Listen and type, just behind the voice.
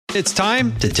It's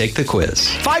time to take the quiz.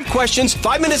 5 questions,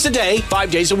 5 minutes a day,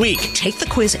 5 days a week. Take the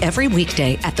quiz every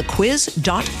weekday at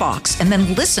thequiz.fox and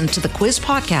then listen to the quiz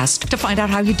podcast to find out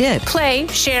how you did. Play,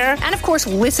 share, and of course,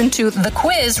 listen to the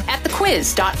quiz at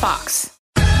thequiz.fox.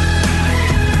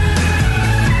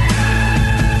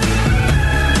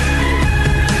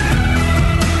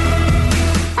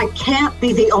 I can't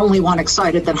be the only one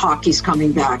excited that hockey's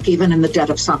coming back, even in the dead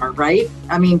of summer, right?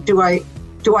 I mean, do I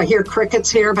hear crickets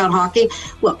here about hockey?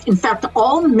 Look, in fact,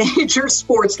 all major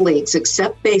sports leagues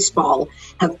except baseball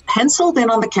have penciled in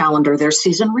on the calendar their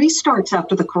season restarts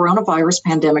after the coronavirus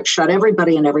pandemic shut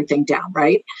everybody and everything down,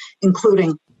 right?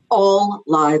 Including all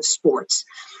live sports.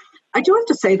 I do have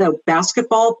to say, though,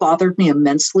 basketball bothered me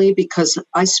immensely because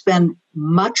I spend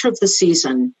much of the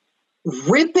season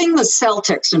ripping the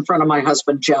Celtics in front of my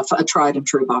husband, Jeff, a tried and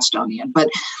true Bostonian. But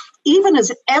even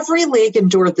as every league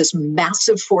endured this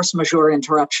massive force majeure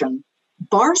interruption,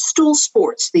 Barstool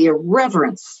Sports, the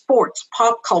irreverent sports,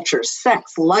 pop culture,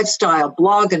 sex, lifestyle,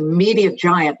 blog, and media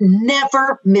giant,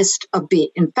 never missed a beat.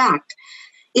 In fact,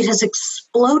 it has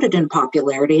exploded in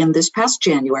popularity, and this past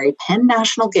January, Penn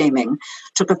National Gaming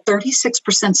took a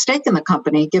 36% stake in the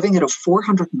company, giving it a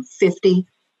 $450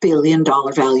 billion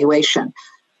valuation.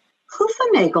 Who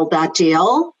finagled that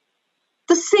deal?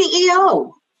 The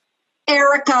CEO.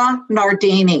 Erika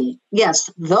Nardini. Yes,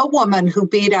 the woman who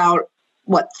beat out,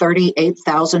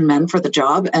 38,000 men for the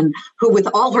job, and who with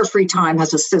all her free time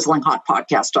has a sizzling hot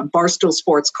podcast on Barstool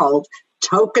Sports called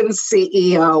Token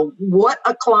CEO. What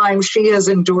a climb she has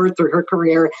endured through her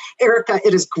career. Erika,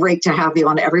 it is great to have you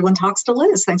on Everyone Talks to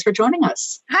Liz. Thanks for joining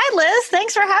us. Hi, Liz.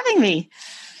 Thanks for having me.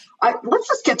 Let's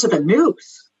just get to the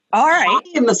news. All right.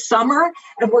 In the summer,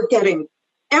 and we're getting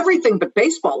everything but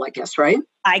baseball, I guess, right?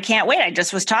 I can't wait. I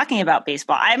just was talking about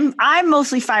baseball. I'm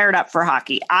mostly fired up for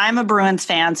hockey. I'm a Bruins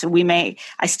fan, so I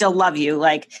still love you,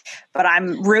 but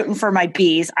I'm rooting for my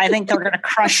bees. I think they're going to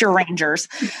crush your Rangers.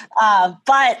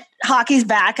 But hockey's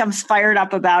back. I'm fired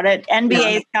up about it.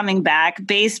 NBA is coming back.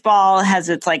 Baseball has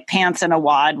its pants in a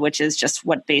wad, which is just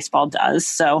what baseball does.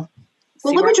 So,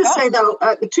 well, let me just say though,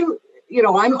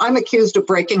 I'm accused of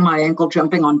breaking my ankle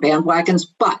jumping on bandwagons,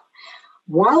 but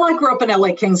while I grew up an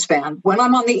LA Kings fan, when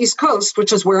I'm on the East Coast,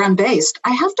 which is where I'm based, I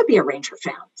have to be a Ranger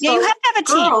fan. Yeah, you have to have a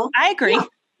team. I agree.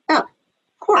 Yeah, of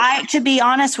course. To be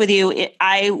honest with you,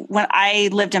 when I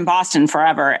lived in Boston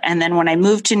forever, and then when I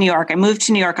moved to New York,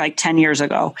 10 years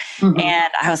ago, and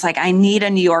I was like, I need a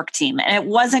New York team, and it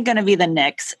wasn't going to be the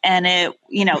Knicks, and it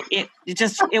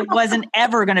wasn't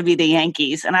ever going to be the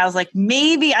Yankees, and I was like,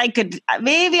 maybe I could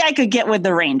get with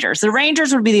the Rangers. The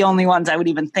Rangers would be the only ones I would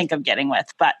even think of getting with,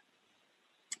 But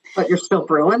you're still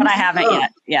Bruin? But I haven't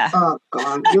yet. Yeah. Oh,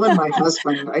 God. You and my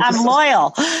husband. I'm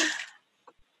loyal.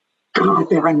 God,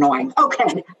 they're annoying.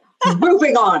 Okay.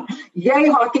 Moving on. Yay,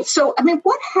 hockey. So,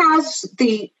 what has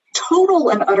the total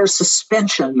and utter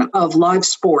suspension of live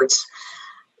sports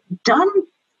done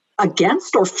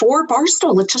against or for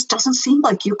Barstool? It just doesn't seem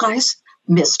like you guys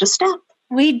missed a step.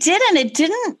 We didn't.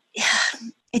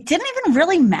 It didn't even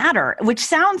really matter, which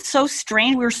sounds so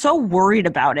strange. We were so worried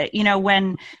about it.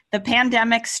 When the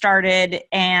pandemic started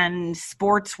and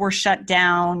sports were shut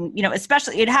down,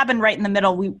 especially it happened right in the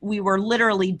middle. We were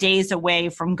literally days away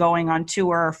from going on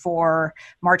tour for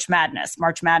March Madness.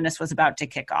 March Madness was about to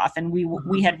kick off, and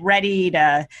we had readied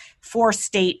a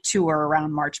 4-state tour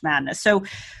around March Madness. So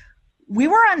we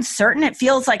were uncertain. It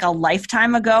feels like a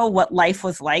lifetime ago what life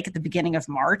was like at the beginning of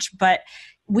March, but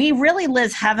we really,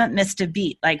 Liz, haven't missed a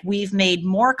beat. We've made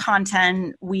more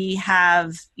content. We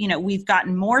have, we've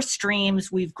gotten more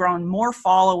streams. We've grown more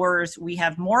followers. We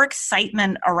have more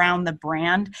excitement around the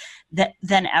brand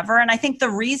than ever. And I think the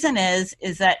reason is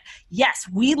that, yes,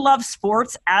 we love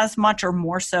sports as much or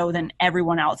more so than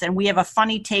everyone else. And we have a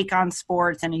funny take on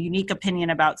sports and a unique opinion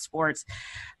about sports.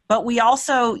 But we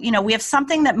also, we have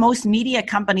something that most media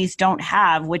companies don't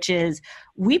have, which is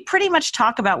we pretty much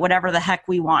talk about whatever the heck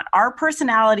we want. Our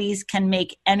personalities can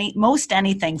make most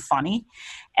anything funny,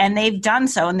 and they've done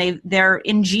so, and they're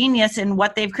ingenious in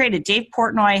what they've created. Dave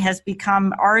Portnoy has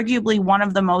become arguably one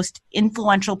of the most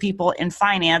influential people in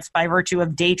finance by virtue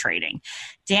of day trading.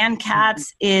 Dan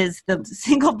Katz is the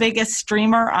single biggest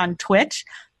streamer on Twitch,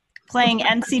 playing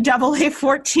NCAA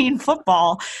 14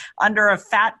 football under a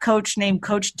fat coach named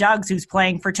Coach Duggs, who's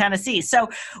playing for Tennessee. So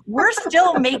we're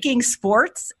still making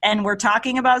sports, and we're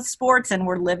talking about sports, and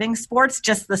we're living sports,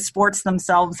 just the sports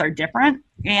themselves are different.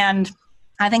 And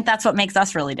I think that's what makes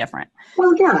us really different.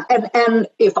 Well, yeah. And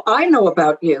if I know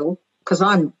about you, because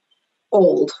I'm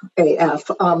old AF,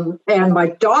 and my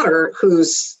daughter,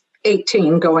 who's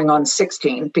 18 going on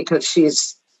 16, because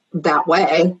she's that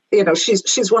way,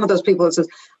 she's one of those people who says,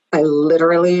 I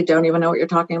literally don't even know what you're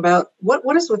talking about.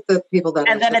 What is with the people that?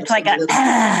 And then it's like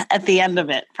at the end of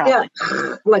it, probably.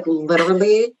 Yeah, like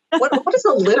literally. What is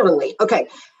a literally? Okay.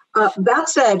 That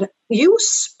said, you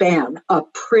span a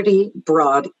pretty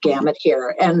broad gamut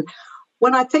here. And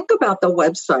when I think about the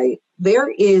website, there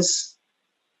is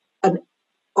an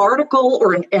article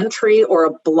or an entry or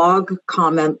a blog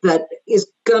comment that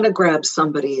is going to grab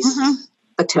somebody's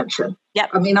attention.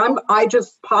 Yep. I mean, I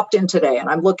just popped in today and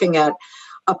I'm looking at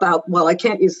about, well, I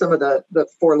can't use some of the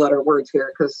 4-letter words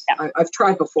here because I've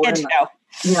tried before.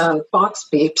 Yeah, Fox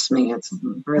beeps me. It's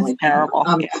really terrible.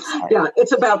 Yeah,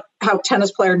 it's about how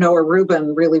tennis player Noah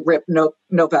Rubin really ripped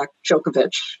Novak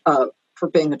Djokovic for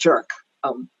being a jerk.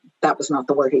 That was not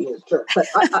the word he used, jerk. But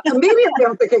immediately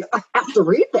I'm thinking, I have to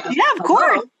read that. Yeah, of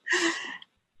course.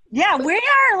 Yeah,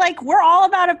 we're all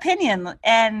about opinion.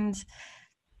 And,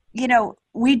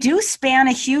 we do span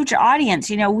a huge audience.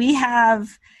 We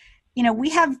have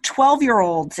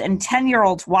 12-year-olds and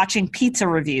 10-year-olds watching pizza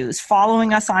reviews,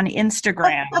 following us on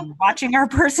Instagram, watching our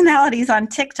personalities on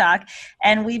TikTok,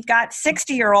 and we've got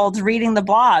 60-year-olds reading the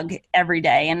blog every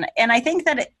day. And I think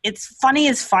that it's funny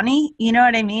is funny, you know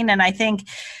what I mean? And I think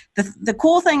the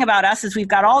cool thing about us is we've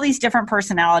got all these different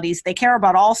personalities. They care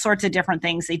about all sorts of different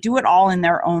things. They do it all in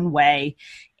their own way.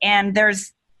 And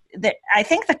I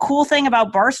think the cool thing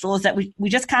about Barstool is that we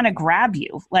just kind of grab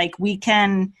you. Like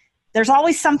there's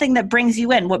always something that brings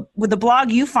you in. With the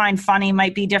blog you find funny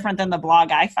might be different than the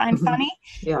blog I find funny.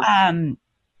 Yeah.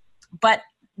 But,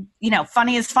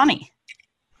 funny is funny.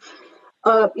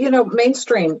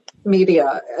 Mainstream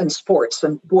media and sports,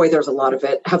 and boy, there's a lot of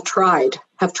it, have tried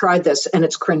this, and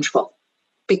it's cringeful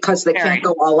because they can't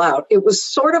go all out. It was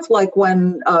sort of like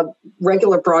when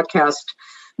regular broadcast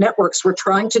networks were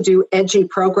trying to do edgy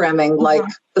programming like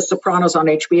The Sopranos on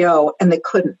HBO, and they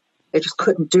couldn't. They just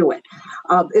couldn't do it.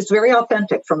 It's very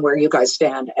authentic from where you guys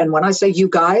stand. And when I say you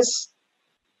guys,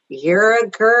 you're a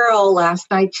girl. Last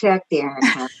I checked,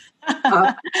 Erika.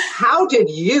 How did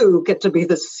you get to be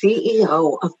the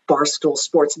CEO of Barstool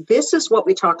Sports? This is what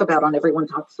we talk about on Everyone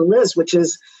Talks to Liz, which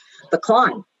is the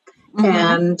climb.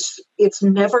 And it's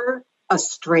never a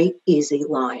straight, easy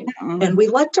line. And we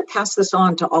like to pass this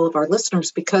on to all of our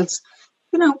listeners because,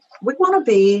 we want to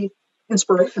be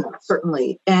inspirational,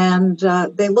 certainly. And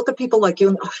they look at people like you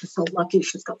and, she's so lucky.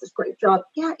 She's got this great job.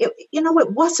 Yeah,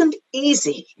 it wasn't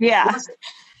easy. Yeah.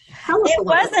 It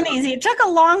wasn't easy. It took a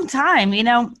long time.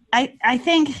 I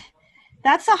think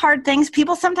that's the hard things.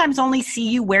 People sometimes only see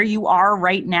you where you are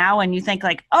right now. And you think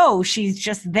like, oh, she's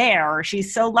just there.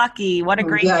 She's so lucky. What a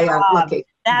great job. Yeah, lucky.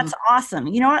 That's awesome.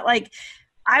 You know what? Like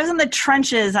I was in the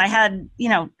trenches. I had,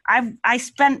 I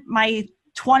spent my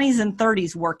 20s and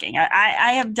 30s working.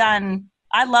 I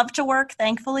love to work,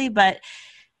 thankfully, but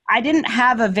I didn't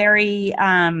have a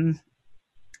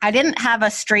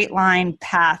straight line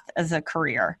path as a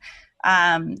career.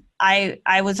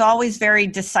 I was always very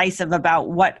decisive about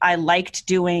what I liked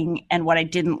doing and what I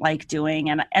didn't like doing.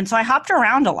 And so I hopped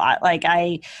around a lot. Like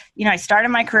I started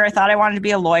my career, I thought I wanted to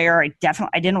be a lawyer. I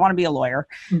didn't want to be a lawyer.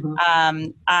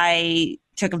 I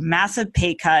took a massive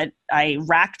pay cut. I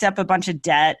racked up a bunch of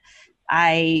debt.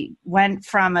 I went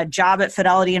from a job at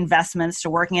Fidelity Investments to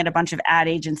working at a bunch of ad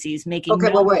agencies making.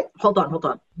 Okay, well, wait, hold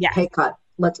on. Yeah. Pay cut.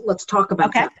 Let's talk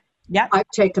about that. Yeah. I've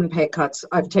taken pay cuts.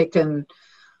 I've taken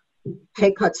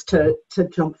pay cuts to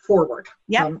jump forward.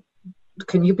 Yeah.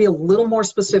 Can you be a little more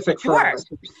specific for us?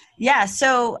 Yeah.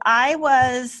 So I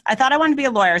thought I wanted to be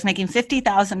a lawyer. I was making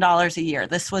 $50,000 a year.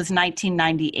 This was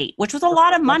 1998, which was a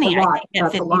lot of money.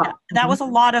 That was a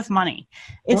lot of money.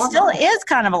 It still is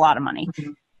kind of a lot of money.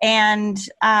 And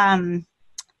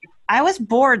I was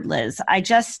bored, Liz. I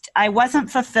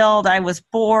wasn't fulfilled. I was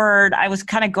bored. I was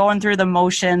kind of going through the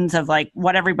motions of like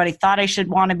what everybody thought I should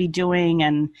want to be doing.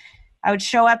 And I would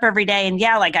show up every day and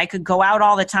like I could go out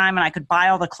all the time and I could buy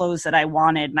all the clothes that I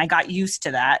wanted. And I got used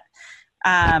to that.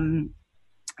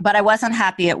 But I wasn't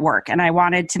happy at work and I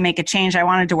wanted to make a change. I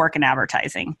wanted to work in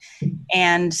advertising.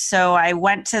 And so I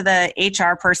went to the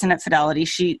HR person at Fidelity.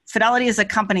 Fidelity is a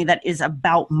company that is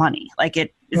about money. Like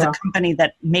it is a company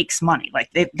that makes money.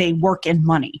 Like they work in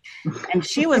money. And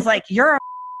she was like, you're an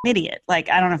idiot. Like,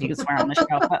 I don't know if you can swear on the show,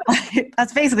 but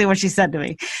that's basically what she said to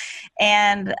me.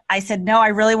 And I said, no, I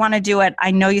really want to do it.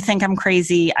 I know you think I'm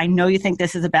crazy. I know you think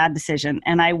this is a bad decision.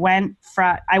 And I made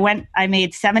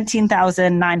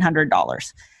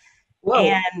 $17,900.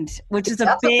 And which is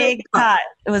a big cut.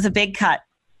 It was a big cut.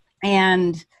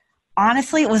 And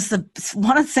honestly, it was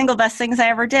one of the single best things I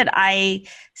ever did. I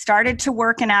started to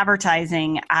work in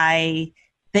advertising. The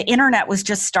internet was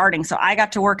just starting. So I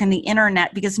got to work in the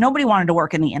internet because nobody wanted to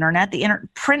work in the internet.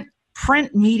 Print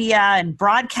print media and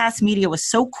broadcast media was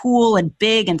so cool and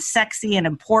big and sexy and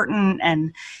important,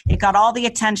 and it got all the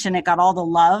attention, it got all the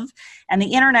love, and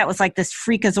the internet was like this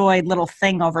freakazoid little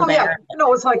thing over there. Yeah. No, it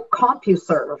was like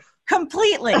CompuServe.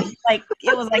 Completely. Like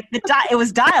it was like it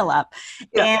was dial-up.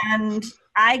 Yeah. And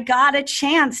I got a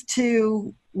chance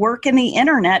to work in the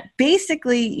internet,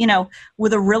 basically, you know,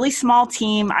 with a really small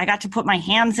team. I got to put my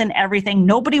hands in everything.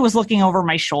 Nobody was looking over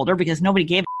my shoulder because nobody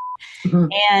gave a mm-hmm.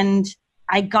 And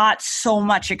I got so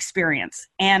much experience.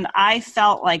 And I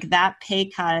felt like that pay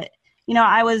cut, you know,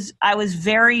 I was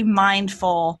very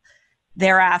mindful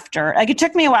thereafter. Like it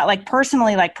took me a while, like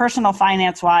personally, like personal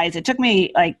finance wise, it took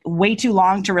me like way too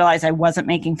long to realize I wasn't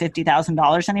making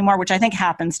 $50,000 anymore, which I think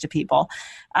happens to people.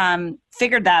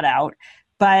 Figured that out.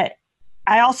 But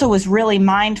I also was really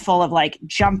mindful of like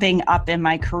jumping up in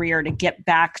my career to get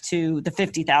back to the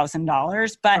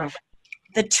 $50,000. But right.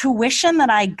 The tuition that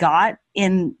I got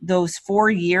in those 4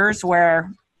 years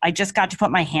where I just got to put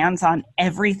my hands on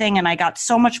everything and I got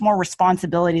so much more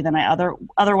responsibility than I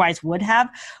otherwise would have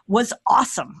was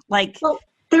awesome. Like, well,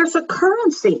 there's a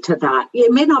currency to that.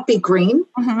 It may not be green,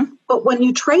 mm-hmm. but when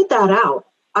you trade that out,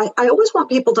 I always want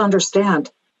people to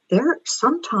understand there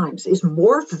sometimes is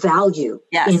more value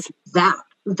in that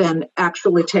than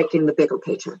actually taking the bigger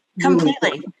picture.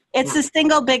 Completely. It's the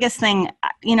single biggest thing,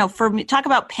 you know, for me, talk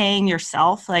about paying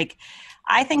yourself. Like,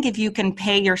 I think if you can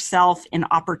pay yourself in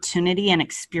opportunity and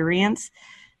experience,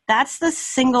 that's the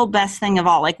single best thing of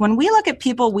all. Like when we look at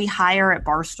people we hire at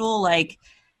Barstool, like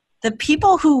the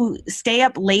people who stay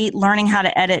up late learning how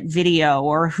to edit video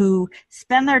or who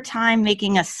spend their time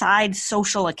making a side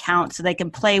social account so they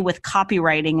can play with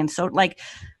copywriting. And so like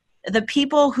the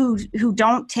people who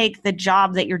don't take the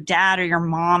job that your dad or your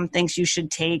mom thinks you should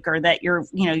take or that your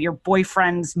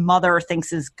boyfriend's mother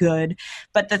thinks is good,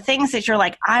 but the things that you're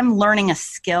like, I'm learning a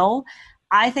skill,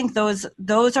 I think those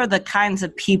are the kinds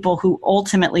of people who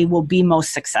ultimately will be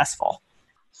most successful.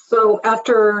 So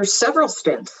after several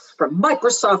stints from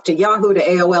Microsoft to Yahoo to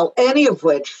AOL, any of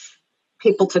which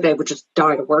people today would just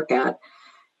die to work at,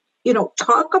 you know,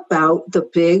 talk about the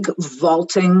big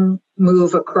vaulting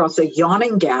move across a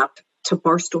yawning gap to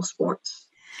Barstool Sports.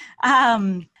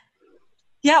 Yeah,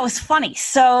 it was funny.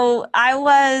 So I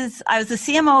was the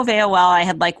CMO of AOL. I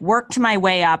had like worked my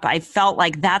way up. I felt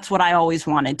like that's what I always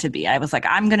wanted to be. I was like,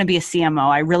 I'm going to be a CMO.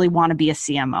 I really want to be a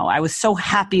CMO. I was so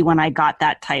happy when I got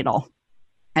that title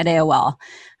at AOL.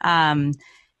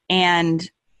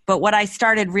 But what I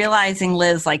started realizing,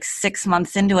 Liz, like 6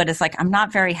 months into it is like, I'm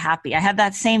not very happy. I had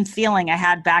that same feeling I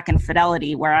had back in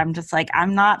Fidelity where I'm just like,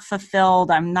 I'm not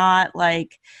fulfilled. I'm not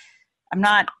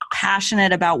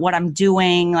passionate about what I'm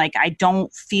doing. Like, I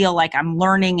don't feel like I'm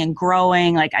learning and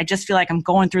growing. Like, I just feel like I'm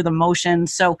going through the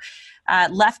motions. So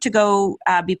left to go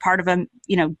be part of a,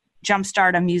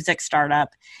 jumpstart a music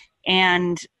startup.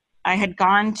 And I had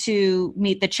gone to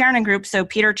meet the Chernin Group. So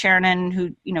Peter Chernin,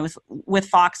 who, was with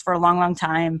Fox for a long, long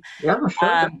time. Yeah,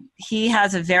 sure. He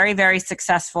has a very, very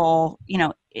successful,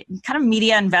 kind of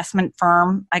media investment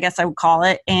firm, I guess I would call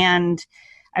it. And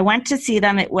I went to see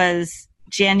them. It was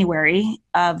January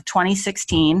of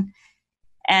 2016.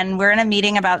 And we're in a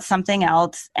meeting about something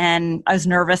else. And I was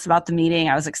nervous about the meeting.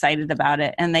 I was excited about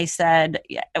it. And they said,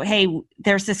 hey,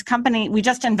 there's this company. We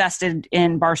just invested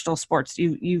in Barstool Sports.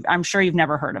 I'm sure you've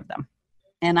never heard of them.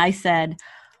 And I said,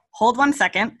 hold 1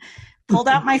 second. Pulled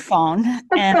out my phone.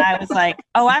 And I was like,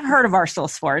 oh, I've heard of Barstool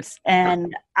Sports.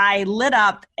 And I lit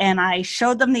up and I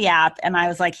showed them the app. And I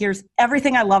was like, here's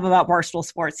everything I love about Barstool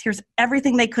Sports. Here's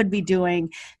everything they could be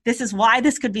doing. This is why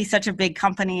this could be such a big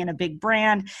company and a big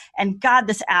brand. And God,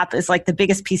 this app is like the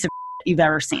biggest piece of you've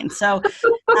ever seen. So,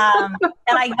 and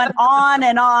I went on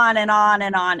and on and on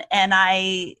and on. And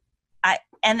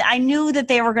I knew that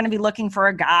they were going to be looking for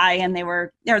a guy, and they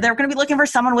were going to be looking for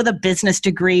someone with a business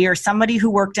degree or somebody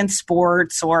who worked in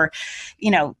sports or,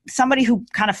 somebody who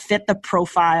kind of fit the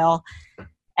profile.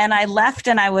 And I left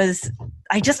and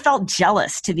I just felt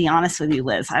jealous, to be honest with you,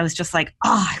 Liz. I was just like,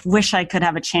 oh, I wish I could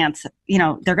have a chance.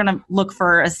 They're going to look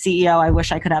for a CEO. I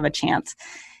wish I could have a chance.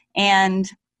 And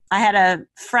I had a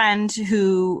friend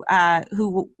who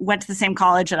went to the same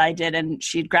college that I did, and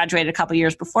she'd graduated a couple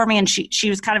years before me, and she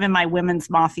was kind of in my women's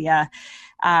mafia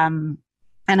and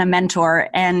a mentor.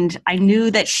 And I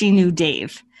knew that she knew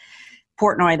Dave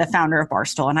Portnoy, the founder of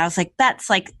Barstool. And I was like, that's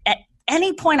like, at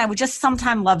any point, I would just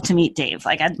sometime love to meet Dave.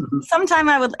 Like, sometime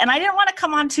I would, and I didn't want to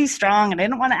come on too strong, and I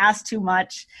didn't want to ask too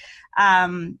much.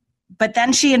 But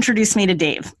then she introduced me to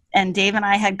Dave, and Dave and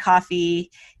I had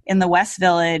coffee in the West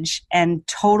Village and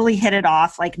totally hit it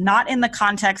off, like not in the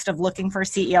context of looking for a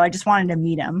CEO. I just wanted to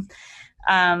meet him.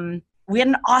 we had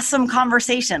an awesome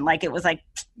conversation. Like it was like,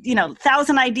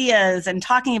 1,000 ideas and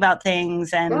talking about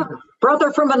things and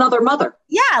brother from another mother.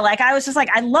 Yeah. Like I was just like,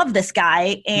 I love this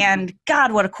guy and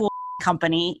God, what a cool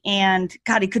company. And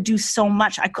God, he could do so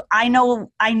much. I know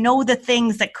the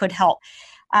things that could help.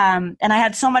 And I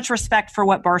had so much respect for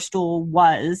what Barstool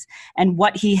was and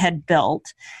what he had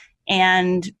built.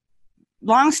 And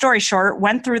long story short,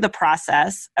 went through the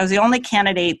process. I was the only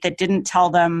candidate that didn't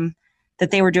tell them that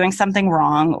they were doing something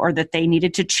wrong or that they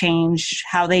needed to change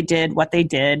how they did what they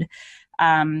did.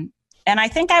 And I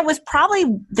think I was probably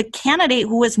the candidate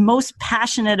who was most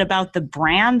passionate about the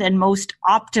brand and most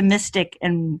optimistic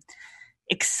and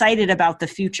excited about the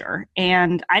future.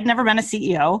 And I'd never been a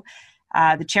CEO.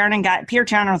 The chairman Peter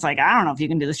Chairman was like, I don't know if you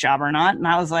can do this job or not. And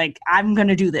I was like, I'm going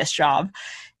to do this job.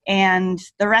 And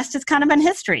the rest has kind of been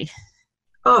history.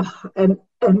 Oh, and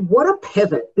what a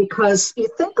pivot, because you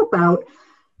think about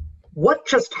what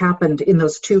just happened in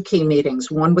those two key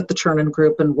meetings, one with the Chernin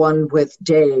Group and one with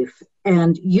Dave.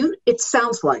 And it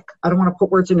sounds like, I don't want to put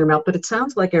words in your mouth, but it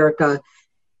sounds like, Erika,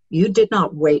 you did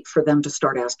not wait for them to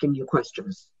start asking you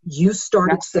questions. You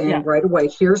started saying right away,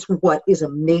 here's what is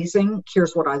amazing.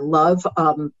 Here's what I love.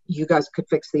 You guys could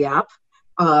fix the app.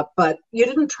 But you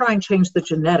didn't try and change the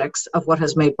genetics of what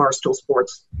has made Barstool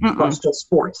Sports, Barstool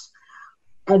Sports.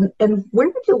 And where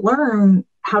did you learn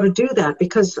how to do that?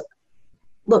 Because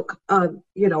look, I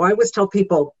always tell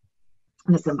people,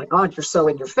 and they say, oh my God, you're so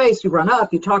in your face. You run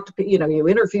up, you talk to, you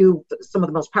interview some of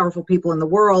the most powerful people in the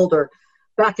world, or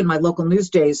back in my local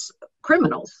news days,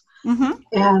 criminals. Mm-hmm.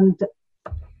 And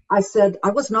I said,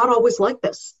 I was not always like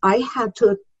this. I had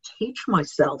to teach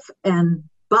myself and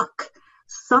buck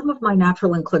some of my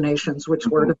natural inclinations, which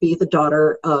were to be the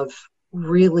daughter of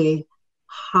really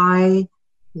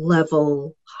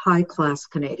high-level, high-class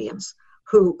Canadians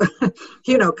who,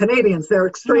 Canadians, they're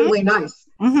extremely nice.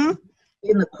 Mm-hmm.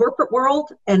 In the corporate world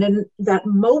and in that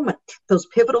moment, those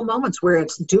pivotal moments where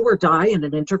it's do or die in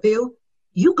an interview,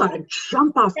 you got to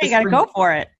jump off the screen. You got to go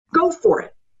for it. Go for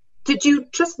it. Did you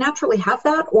just naturally have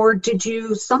that, or did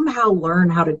you somehow learn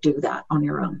how to do that on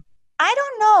your own? I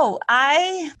don't know.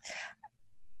 I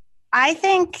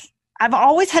think I've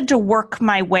always had to work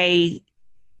my way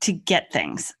to get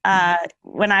things.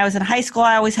 When I was in high school,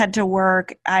 I always had to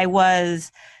work. I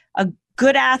was a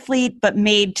good athlete, but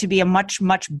made to be a much,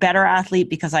 much better athlete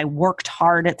because I worked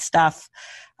hard at stuff.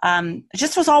 I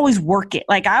just was always working.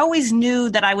 Like I always knew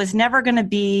that I was never going to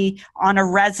be on a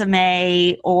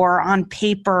resume or on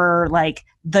paper, like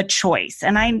the choice.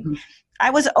 And I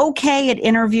was okay at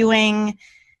interviewing,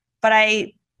 but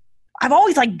I've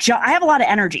always I have a lot of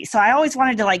energy. So I always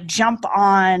wanted to jump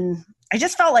on. I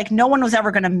just felt like no one was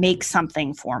ever going to make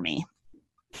something for me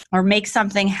or make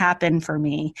something happen for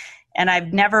me. And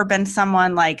I've never been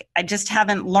someone I just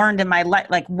haven't learned in my life,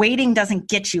 waiting doesn't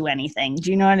get you anything.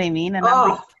 Do you know what I mean? And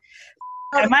I'm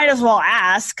I might as well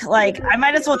ask, I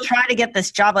might as well try to get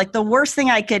this job. The worst thing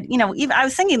I could, even I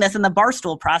was thinking this in the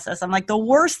Barstool process. I'm like, the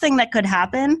worst thing that could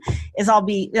happen is I'll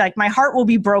be my heart will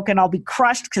be broken. I'll be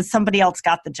crushed because somebody else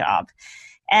got the job.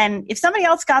 And if somebody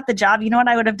else got the job, you know what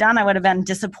I would have done? I would have been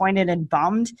disappointed and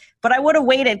bummed, but I would have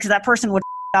waited because that person would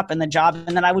up in the job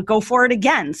and then I would go for it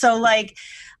again. So I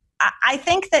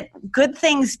think that good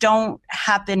things don't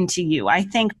happen to you. I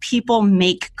think people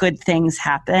make good things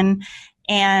happen.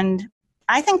 And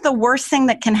I think the worst thing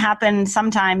that can happen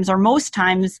sometimes or most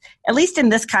times, at least in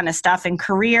this kind of stuff, in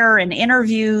career and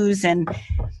interviews, and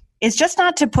is just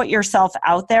not to put yourself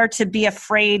out there, to be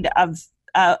afraid of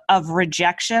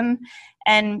rejection.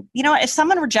 And, if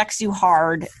someone rejects you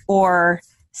hard or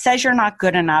says you're not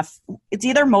good enough, it's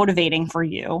either motivating for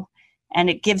you and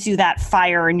it gives you that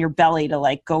fire in your belly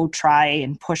to go try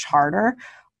and push harder,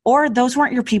 or those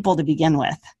weren't your people to begin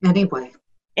with. Anyway.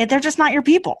 They're just not your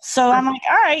people. So I'm all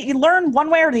right, you learn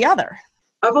one way or the other.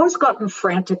 I've always gotten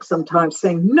frantic sometimes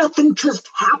saying nothing just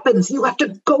happens. You have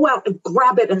to go out and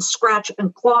grab it and scratch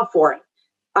and claw for it.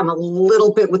 I'm a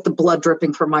little bit with the blood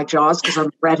dripping from my jaws because I'm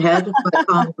a redhead. But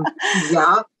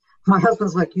yeah, my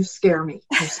husband's like, you scare me.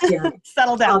 You scare me.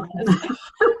 Settle down.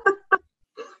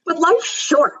 But life's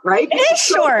short, right? It is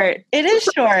short. It is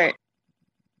short.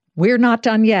 We're not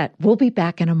done yet. We'll be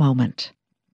back in a moment.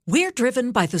 We're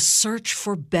driven by the search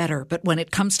for better, but when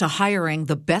it comes to hiring,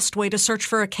 the best way to search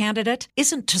for a candidate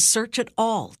isn't to search at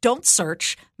all. Don't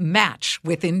search, match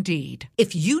with Indeed.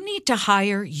 If you need to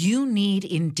hire, you need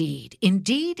Indeed.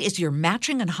 Indeed is your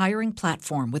matching and hiring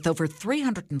platform with over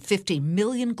 350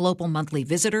 million global monthly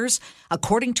visitors,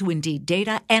 according to Indeed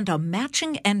data, and a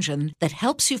matching engine that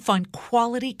helps you find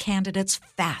quality candidates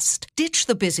fast. Ditch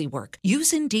the busy work.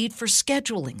 Use Indeed for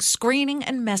scheduling, screening,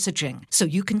 and messaging so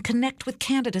you can connect with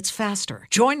candidates candidates faster.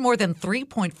 Join more than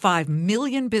 3.5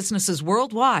 million businesses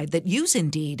worldwide that use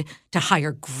Indeed to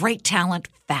hire great talent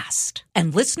fast.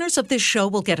 And listeners of this show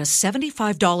will get a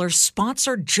 $75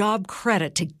 sponsored job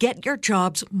credit to get your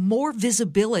jobs more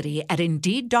visibility at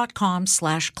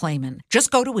Indeed.com/Clayman.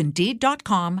 Just go to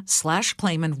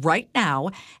Indeed.com/Clayman right now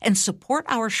and support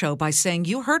our show by saying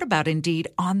you heard about Indeed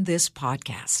on this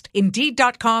podcast.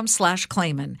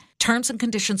 Indeed.com/Clayman. Terms and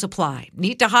conditions apply.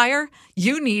 Need to hire?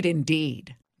 You need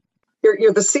Indeed.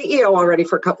 You're the CEO already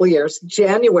for a couple of years.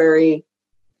 January,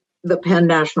 the Penn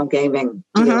National Gaming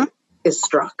deal is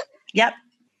struck. Yep.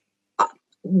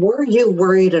 Were you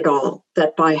worried at all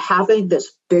that by having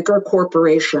this bigger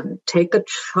corporation take a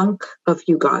chunk of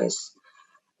you guys,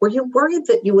 were you worried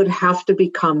that you would have to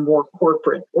become more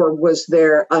corporate? Or was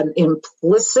there an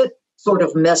implicit sort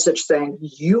of message saying,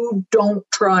 you don't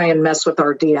try and mess with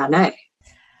our DNA?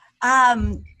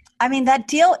 I mean, that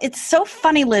deal, it's so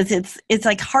funny, Liz. It's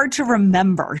like hard to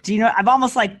remember. Do you know, I've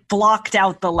almost like blocked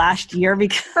out the last year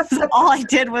because all I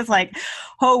did was like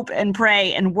hope and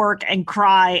pray and work and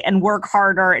cry and work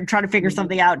harder and try to figure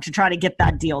something out to try to get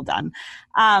that deal done.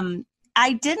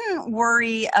 I didn't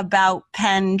worry about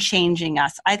Penn changing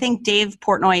us. I think Dave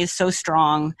Portnoy is so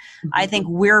strong. I think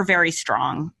we're very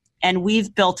strong. And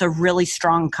we've built a really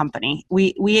strong company.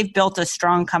 We have built a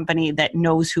strong company that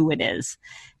knows who it is.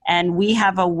 And we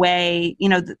have a way, you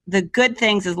know, the good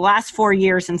things is the last 4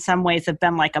 years in some ways have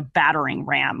been like a battering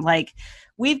ram. Like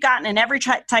we've gotten in every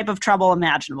type of trouble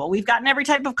imaginable. We've gotten every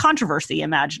type of controversy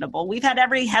imaginable. We've had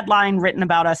every headline written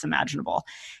about us imaginable.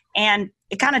 And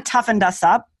it kind of toughened us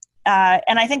up.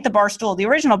 And I think the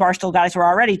original Barstool guys were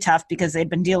already tough because they'd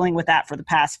been dealing with that for the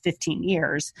past 15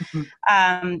 years.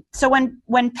 So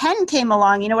when Penn came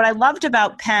along, you know, what I loved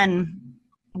about Penn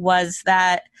was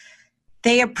that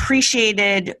they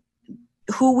appreciated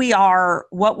who we are,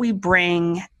 what we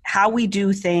bring, how we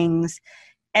do things.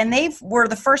 And they were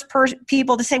the first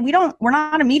people to say, we're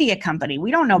not a media company. We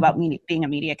don't know about being a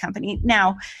media company.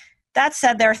 Now, that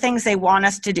said, there are things they want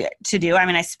us to do. I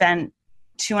mean, I spent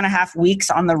 2.5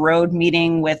 weeks on the road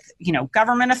meeting with, you know,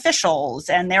 government officials,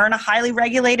 and they're in a highly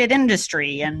regulated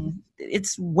industry, and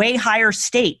it's way higher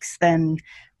stakes than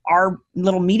our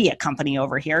little media company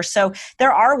over here. So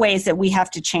there are ways that we have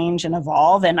to change and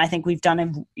evolve. And I think we've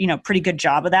done a pretty good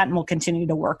job of that, and we'll continue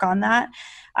to work on that.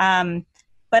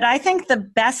 But I think the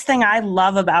best thing I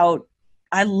love about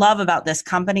this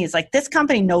company is like, this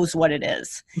company knows what it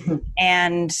is.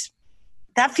 And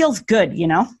that feels good, you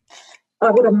know? I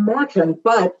would imagine,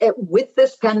 but with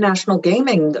this Penn National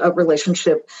Gaming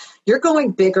relationship, you're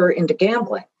going bigger into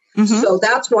gambling. So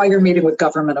that's why you're meeting with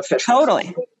government officials.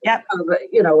 Totally. Yep.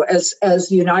 You know, as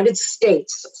the United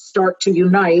States start to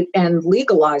unite and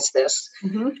legalize this,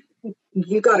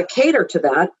 you got to cater to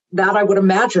that. That I would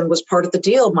imagine was part of the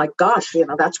deal. My gosh, you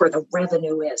know, that's where the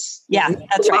revenue is. Yeah,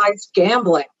 that's right.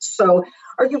 Gambling. So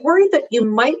are you worried that you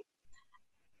might,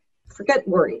 forget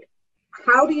worried,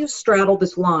 how do you straddle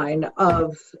this line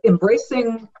of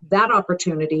embracing that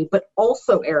opportunity, but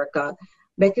also, Erika,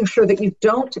 making sure that you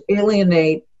don't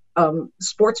alienate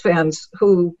sports fans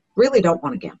who really don't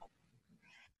want to gamble?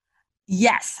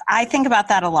 Yes, I think about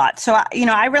that a lot. So, you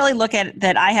know, I really look at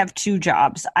that. I have two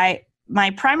jobs.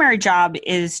 My primary job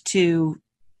is to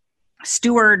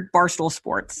steward Barstool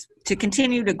Sports, to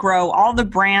continue to grow all the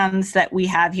brands that we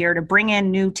have here, to bring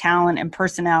in new talent and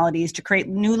personalities, to create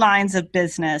new lines of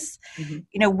business. You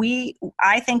know,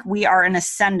 I think we are an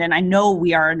ascendant. I know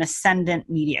we are an ascendant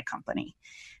media company.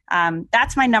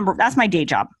 That's my day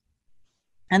job.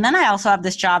 And then I also have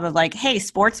this job of like, hey,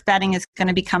 sports betting is going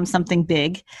to become something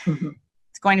big.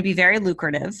 It's going to be very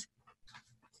lucrative,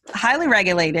 highly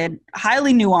regulated,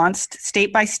 highly nuanced,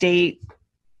 state by state,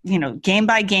 you know, game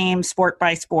by game, sport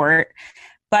by sport.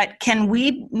 But can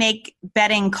we make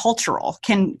betting cultural?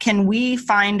 Can we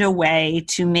find a way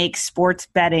to make sports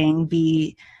betting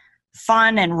be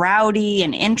fun and rowdy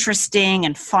and interesting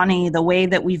and funny the way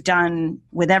that we've done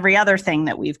with every other thing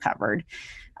that we've covered?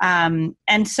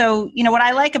 And so, you know, what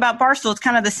I like about Barstool, it's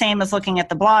kind of the same as looking at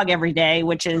the blog every day,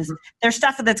 which is there's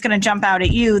stuff that's going to jump out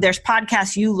at you. There's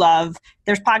podcasts you love.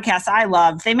 There's podcasts I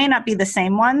love. They may not be the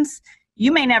same ones.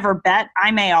 You may never bet.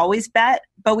 I may always bet,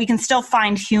 but we can still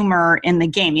find humor in the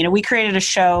game. You know, we created a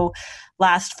show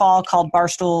last fall called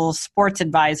Barstool Sports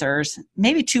Advisors,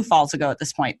 maybe 2 falls ago at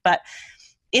this point, but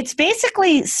it's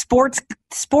basically sports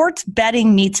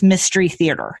betting meets mystery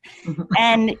theater.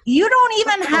 And you don't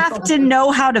even have to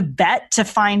know how to bet to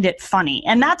find it funny.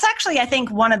 And that's actually, I think,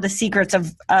 one of the secrets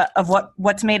of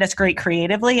what's made us great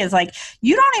creatively is like,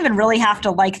 you don't even really have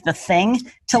to like the thing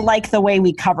to like the way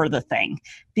we cover the thing,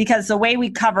 because the way we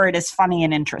cover it is funny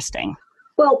and interesting.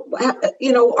 Well,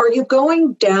 are you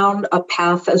going down a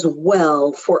path as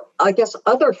well for, I guess,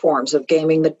 other forms of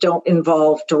gaming that don't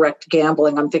involve direct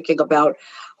gambling? I'm thinking about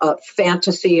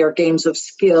fantasy or games of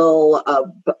skill,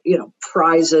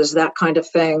 prizes, that kind of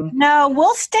thing. No,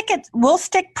 we'll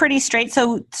stick pretty straight.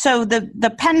 So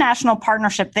the Penn National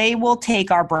Partnership, they will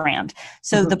take our brand.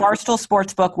 So the Barstool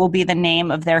Sportsbook will be the name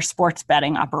of their sports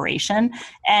betting operation.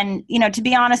 And, to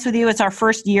be honest with you, it's our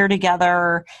first year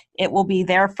together. It will be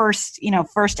their first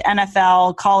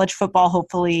NFL, college football,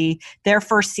 hopefully their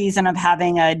first season of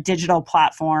having a digital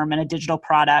platform and a digital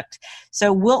product.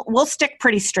 So we'll stick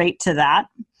pretty straight to that.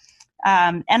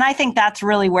 And I think that's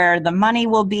really where the money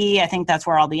will be. I think that's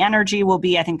where all the energy will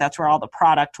be. I think that's where all the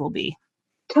product will be.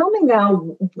 Tell me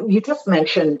now, you just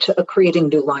mentioned creating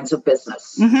new lines of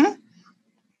business. Mm-hmm.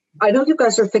 I know you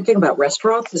guys are thinking about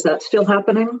restaurants. Is that still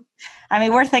happening? I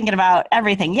mean, we're thinking about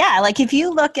everything. Yeah. Like if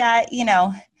you look at,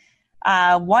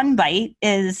 One Bite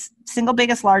is single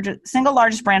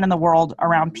largest brand in the world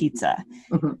around pizza.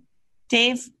 Mm-hmm.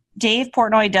 Dave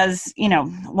Portnoy does,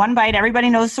 One Bite. Everybody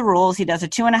knows the rules. He does a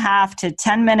 2.5 to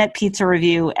 10 minute pizza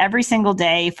review every single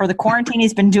day. For the quarantine,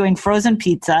 he's been doing frozen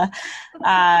pizza.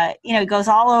 He goes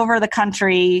all over the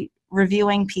country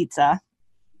reviewing pizza,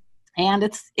 and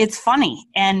it's funny.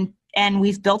 And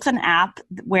we've built an app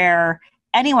where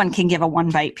anyone can give a One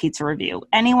Bite pizza review.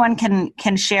 Anyone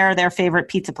can share their favorite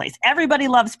pizza place. Everybody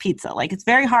loves pizza. Like it's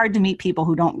very hard to meet people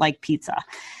who don't like pizza.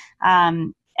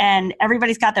 And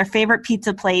everybody's got their favorite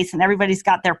pizza place and everybody's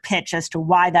got their pitch as to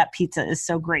why that pizza is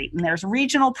so great. And there's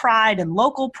regional pride and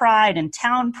local pride and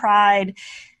town pride.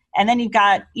 And then you've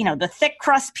got, the thick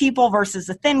crust people versus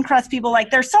the thin crust people.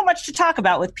 Like there's so much to talk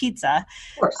about with pizza.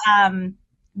 Of course.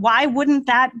 Why wouldn't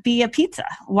that be a pizza?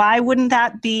 Why wouldn't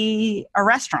that be a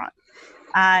restaurant?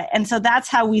 And so that's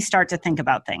how we start to think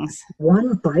about things.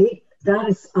 One Bite. That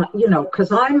is,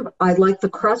 because I like the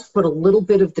crust, but a little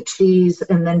bit of the cheese,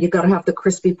 and then you got to have the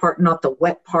crispy part, not the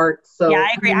wet part. So yeah,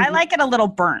 I agree. I like it a little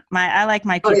burnt. I like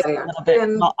my pizza a little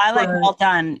bit. I like well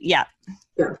done. Yeah.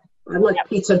 Yeah, I like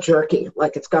pizza jerky.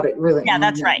 Like it's got it really. Yeah,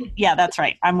 that's right. Yeah, that's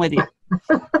right. I'm with you.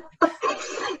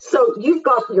 So you've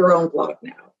got your own blog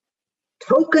now,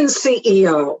 Token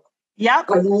CEO. Yep.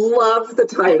 I love the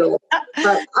title.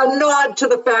 A nod to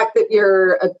the fact that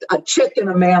you're a chick in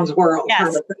a man's world. Yes, kind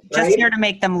of thing, right? Just here to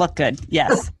make them look good.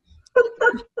 Yes.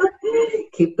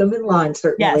 Keep them in line,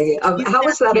 certainly. Yes. How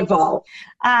has that evolved?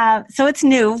 So it's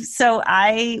new. So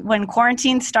when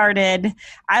quarantine started,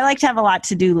 I like to have a lot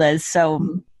to do, Liz.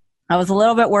 So I was a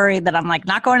little bit worried that I'm like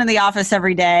not going to the office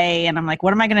every day. And I'm like,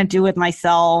 what am I going to do with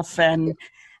myself? And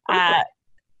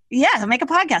to make a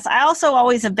podcast. I also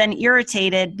always have been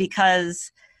irritated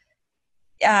because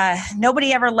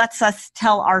nobody ever lets us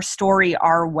tell our story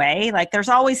our way. Like there's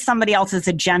always somebody else's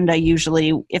agenda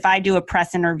usually. If I do a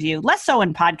press interview, less so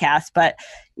in podcasts, but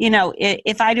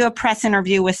if I do a press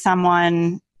interview with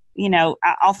someone,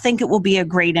 I'll think it will be a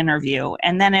great interview.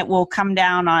 And then it will come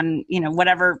down on,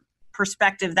 whatever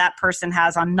perspective that person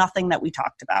has on nothing that we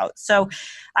talked about. So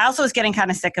I also was getting kind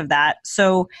of sick of that.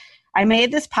 So I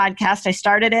made this podcast. I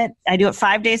started it. I do it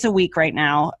 5 days a week right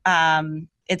now.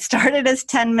 It started as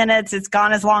 10 minutes. It's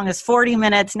gone as long as 40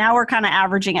 minutes. Now we're kind of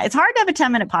averaging. It's hard to have a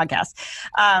 10-minute podcast.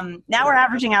 Now we're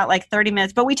averaging out like 30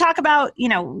 minutes. But we talk about,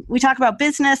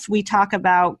 business. We talk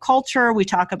about culture. We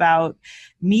talk about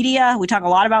media. We talk a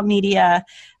lot about media.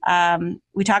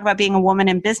 We talk about being a woman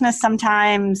in business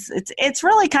sometimes. It's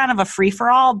really kind of a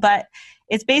free-for-all, but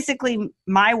it's basically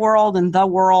my world and the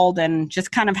world and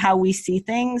just kind of how we see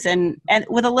things and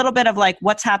with a little bit of like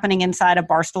what's happening inside of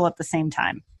Barstool at the same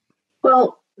time.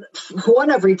 Well,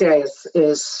 one every day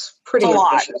is pretty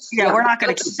ambitious. Yeah, we're not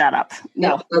going to keep that up.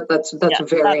 No, that's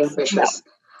very ambitious.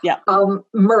 Yeah.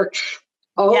 Merch.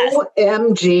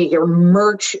 OMG, your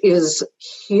merch is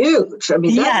huge. I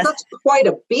mean, that's quite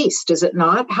a beast, is it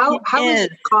not? How is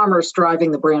commerce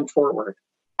driving the brand forward?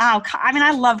 Oh, I mean,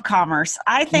 I love commerce.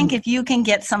 I think if you can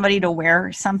get somebody to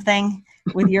wear something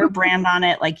with your brand on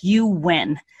it, like you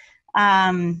win.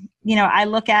 I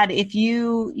look at if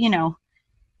you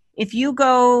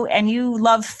go and you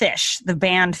love Fish, the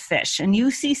band Fish, and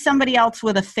you see somebody else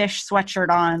with a Fish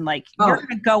sweatshirt on, like you're going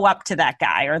to go up to that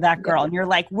guy or that girl and you're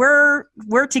like, we're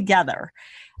together.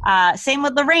 Same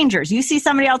with the Rangers. You see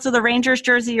somebody else with a Rangers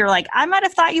jersey, you're like, I might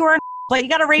have thought you were but you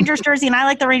got a Rangers jersey and I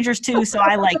like the Rangers too, so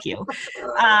I like you.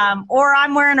 Or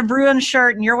I'm wearing a Bruins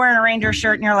shirt and you're wearing a Rangers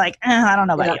shirt and you're like, I don't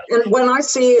know about you. And when I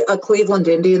see a Cleveland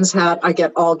Indians hat, I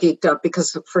get all geeked up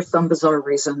because for some bizarre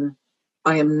reason,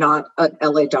 I am not an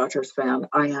LA Dodgers fan.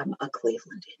 I am a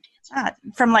Cleveland Indians fan.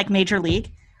 From like Major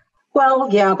League? Well,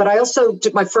 yeah, but I also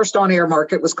did my first on-air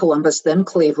market was Columbus, then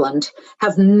Cleveland.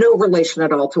 Have no relation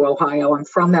at all to Ohio. I'm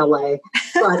from LA,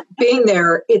 but being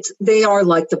there, they are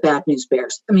like the bad news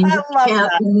bears. I mean, you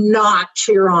can't not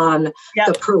cheer on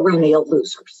the perennial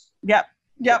losers. Yep.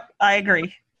 I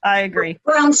agree.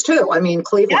 Browns too. I mean,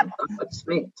 Cleveland. It's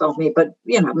me. It's all me. But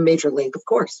Major League, of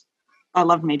course. I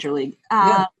love Major League.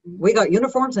 We got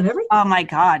uniforms and everything. Oh my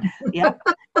God. Yep.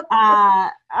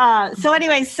 So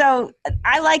anyway,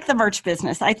 I like the merch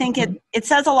business. I think it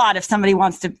says a lot if somebody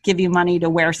wants to give you money to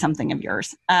wear something of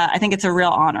yours. I think it's a real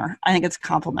honor. I think it's a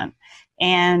compliment.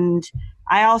 And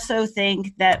I also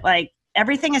think that like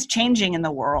everything is changing in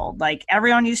the world. Like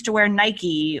everyone used to wear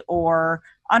Nike or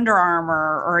Under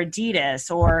Armour or Adidas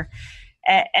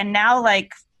and now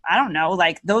like, I don't know,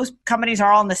 like those companies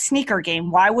are all in the sneaker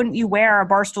game. Why wouldn't you wear a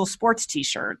Barstool Sports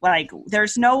t-shirt? Like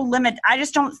there's no limit. I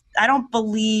don't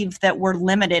believe that we're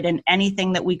limited in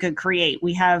anything that we could create.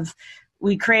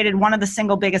 We created one of the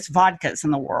single biggest vodkas in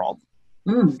the world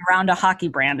around a hockey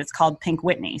brand. It's called Pink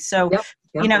Whitney. So,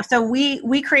 so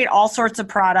we create all sorts of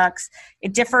products.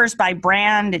 It differs by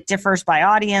brand. It differs by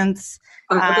audience.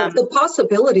 The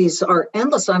possibilities are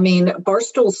endless. I mean,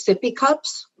 Barstool sippy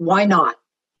cups, why not?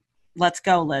 Let's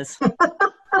go, Liz. Like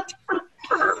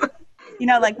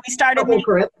we started. Double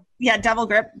grip. Yeah, double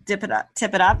grip, tip it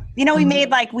up.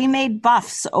 We made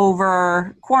buffs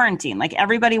over quarantine. Like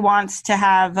everybody wants to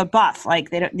have a buff. Like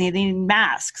they need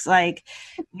masks. Like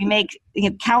we make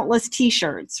countless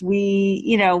T-shirts.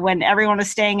 We, when everyone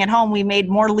was staying at home, we made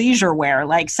more leisure wear.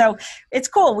 Like, so it's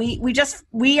cool.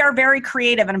 We are very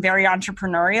creative and very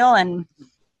entrepreneurial, and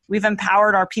we've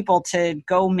empowered our people to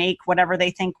go make whatever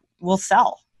they think will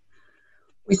sell.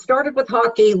 We started with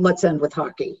hockey. Let's end with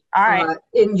hockey. All right.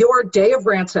 In your Day of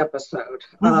Rants episode,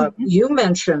 you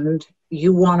mentioned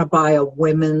you want to buy a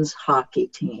women's hockey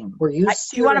team. Were you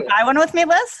serious? You want to buy one with me,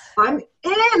 Liz? I'm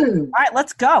in. All right,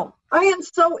 let's go. I am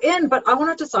so in, but I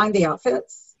want to design the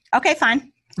outfits. Okay,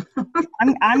 fine.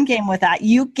 I'm game with that.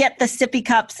 You get the sippy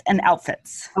cups and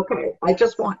outfits. Okay, I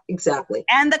just want, exactly.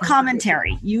 And the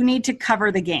commentary. You need to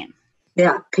cover the game.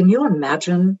 Yeah. Can you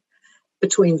imagine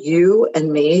between you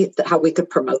and me, how we could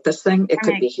promote this thing? It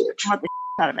could be huge. Out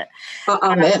of it.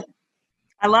 I'm in.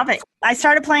 I love it. I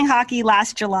started playing hockey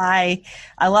last July.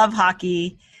 I love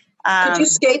hockey. Did you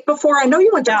skate before? I know you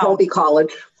went to Colby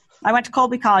College. I went to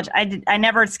Colby College. I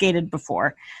never skated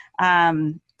before. So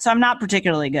I'm not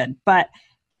particularly good. But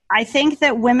I think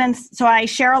that so I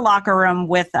share a locker room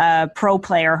with a pro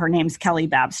player. Her name's Kelly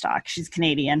Babstock. She's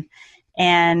Canadian.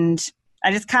 And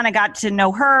I just kind of got to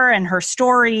know her and her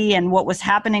story and what was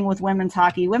happening with women's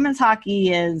hockey. Women's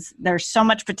hockey there's so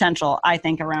much potential, I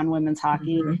think, around women's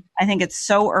hockey. Mm-hmm. I think it's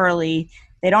so early.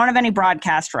 They don't have any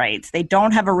broadcast rights. They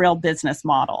don't have a real business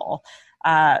model.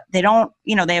 They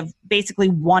have basically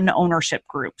one ownership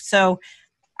group. So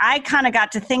I kind of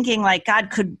got to thinking like, God,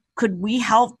 could we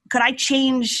help? Could I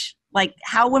change like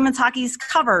how women's hockey is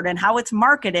covered and how it's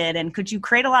marketed? And could you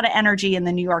create a lot of energy in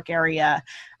the New York area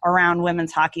around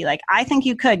women's hockey? Like, I think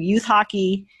you could.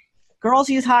 Girls'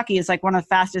 youth hockey is like one of the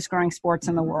fastest growing sports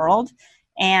in the world.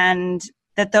 And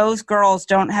that those girls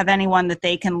don't have anyone that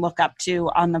they can look up to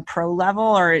on the pro level,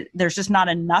 or there's just not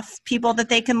enough people that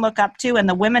they can look up to. And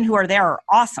the women who are there are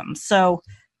awesome. So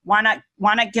why not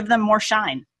give them more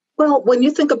shine? Well, when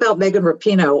you think about Megan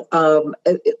Rapinoe,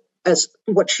 as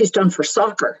what she's done for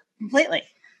soccer, completely.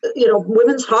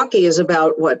 Women's hockey is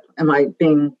about what? Am I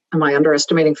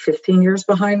underestimating 15 years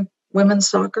behind women's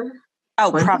soccer?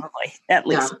 Oh, probably at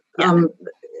least. Yeah.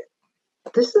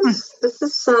 This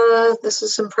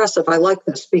is impressive. I like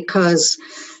this because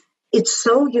it's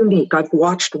so unique. I've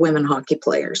watched women hockey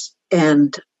players,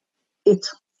 and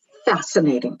it's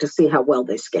fascinating to see how well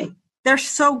they skate. They're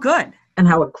so good. And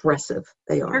how aggressive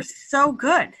they are. They're so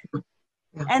good.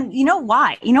 Yeah. And you know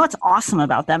why? You know what's awesome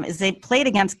about them is they played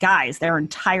against guys their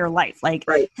entire life. Like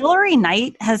Hillary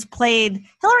Knight was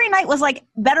like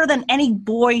better than any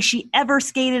boy she ever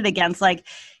skated against. Like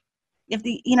I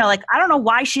don't know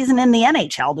why she isn't in the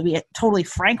NHL, to be totally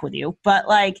frank with you, but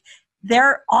like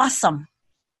they're awesome.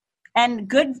 And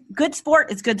good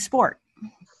sport is good sport.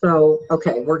 So,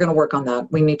 okay, we're going to work on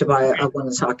that. We need to buy a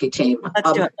women's hockey team.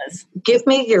 Let's do it, Liz. Give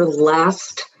me your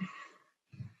last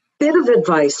bit of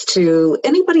advice to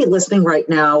anybody listening right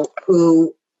now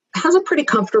who has a pretty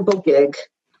comfortable gig,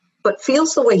 but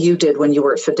feels the way you did when you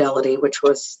were at Fidelity, which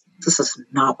was, this is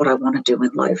not what I want to do in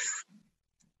life.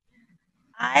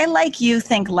 I, like you,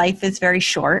 think life is very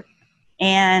short,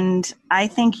 and I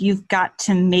think you've got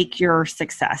to make your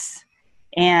success.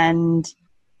 And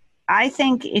I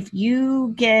think if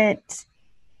you get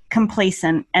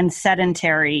complacent and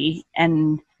sedentary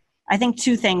and I think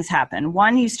two things happen.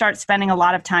 One, you start spending a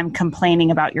lot of time complaining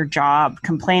about your job,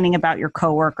 complaining about your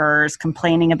coworkers,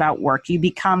 complaining about work. You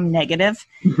become negative.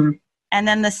 Mm-hmm. And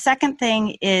then the second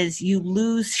thing is you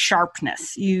lose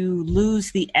sharpness. You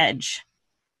lose the edge.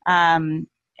 And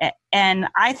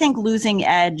I think losing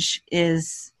edge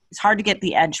it's hard to get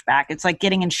the edge back. It's like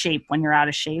getting in shape when you're out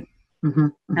of shape. Mm-hmm.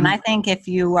 Mm-hmm. And I think if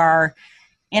you are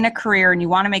in a career and you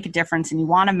want to make a difference and you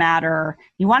want to matter,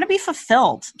 you want to be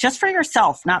fulfilled just for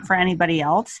yourself, not for anybody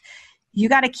else, you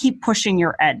got to keep pushing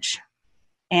your edge.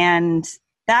 And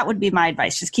that would be my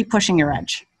advice. Just keep pushing your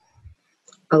edge.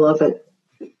 I love it.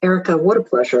 Erika, what a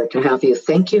pleasure to have you.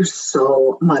 Thank you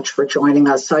so much for joining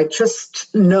us. I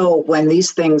just know when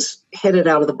these things hit it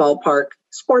out of the ballpark,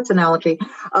 sports analogy,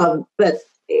 that,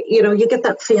 you get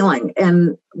that feeling.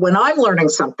 And when I'm learning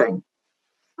something,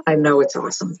 I know it's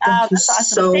awesome. Thank you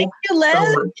so Thank you, Liz.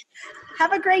 so much.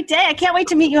 Have a great day. I can't wait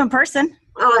to meet you in person.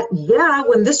 Yeah,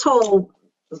 when this whole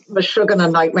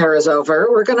Meshuggah nightmare is over,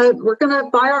 we're gonna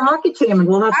buy our hockey team and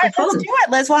we'll have some fun. Let's do it,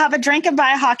 Liz. We'll have a drink and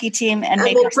buy a hockey team and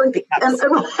make we'll drink and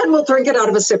we'll drink it out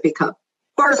of a sippy cup.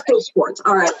 Barstool Sports.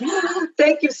 All right.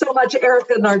 Thank you so much,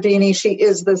 Erika Nardini. She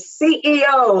is the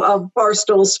CEO of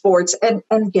Barstool Sports. And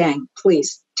gang,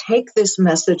 please take this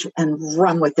message and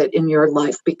run with it in your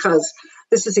life, because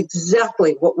this is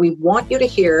exactly what we want you to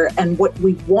hear and what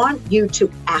we want you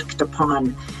to act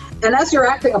upon. And as you're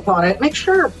acting upon it, make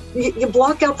sure you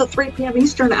block out the 3 p.m.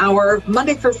 Eastern hour,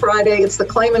 Monday through Friday. It's the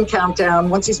Claim and Countdown.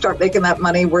 Once you start making that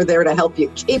money, we're there to help you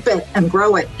keep it and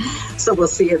grow it. So we'll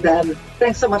see you then.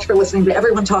 Thanks so much for listening to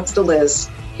Everyone Talks to Liz.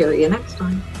 Hear you next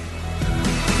time.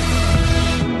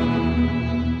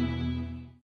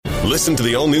 Listen to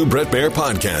the all-new Bret Baier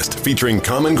podcast featuring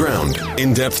Common Ground,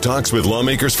 in-depth talks with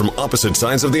lawmakers from opposite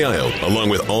sides of the aisle, along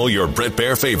with all your Bret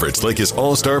Baier favorites like his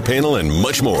all-star panel and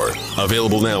much more.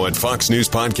 Available now at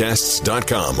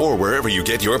foxnewspodcasts.com or wherever you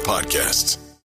get your podcasts.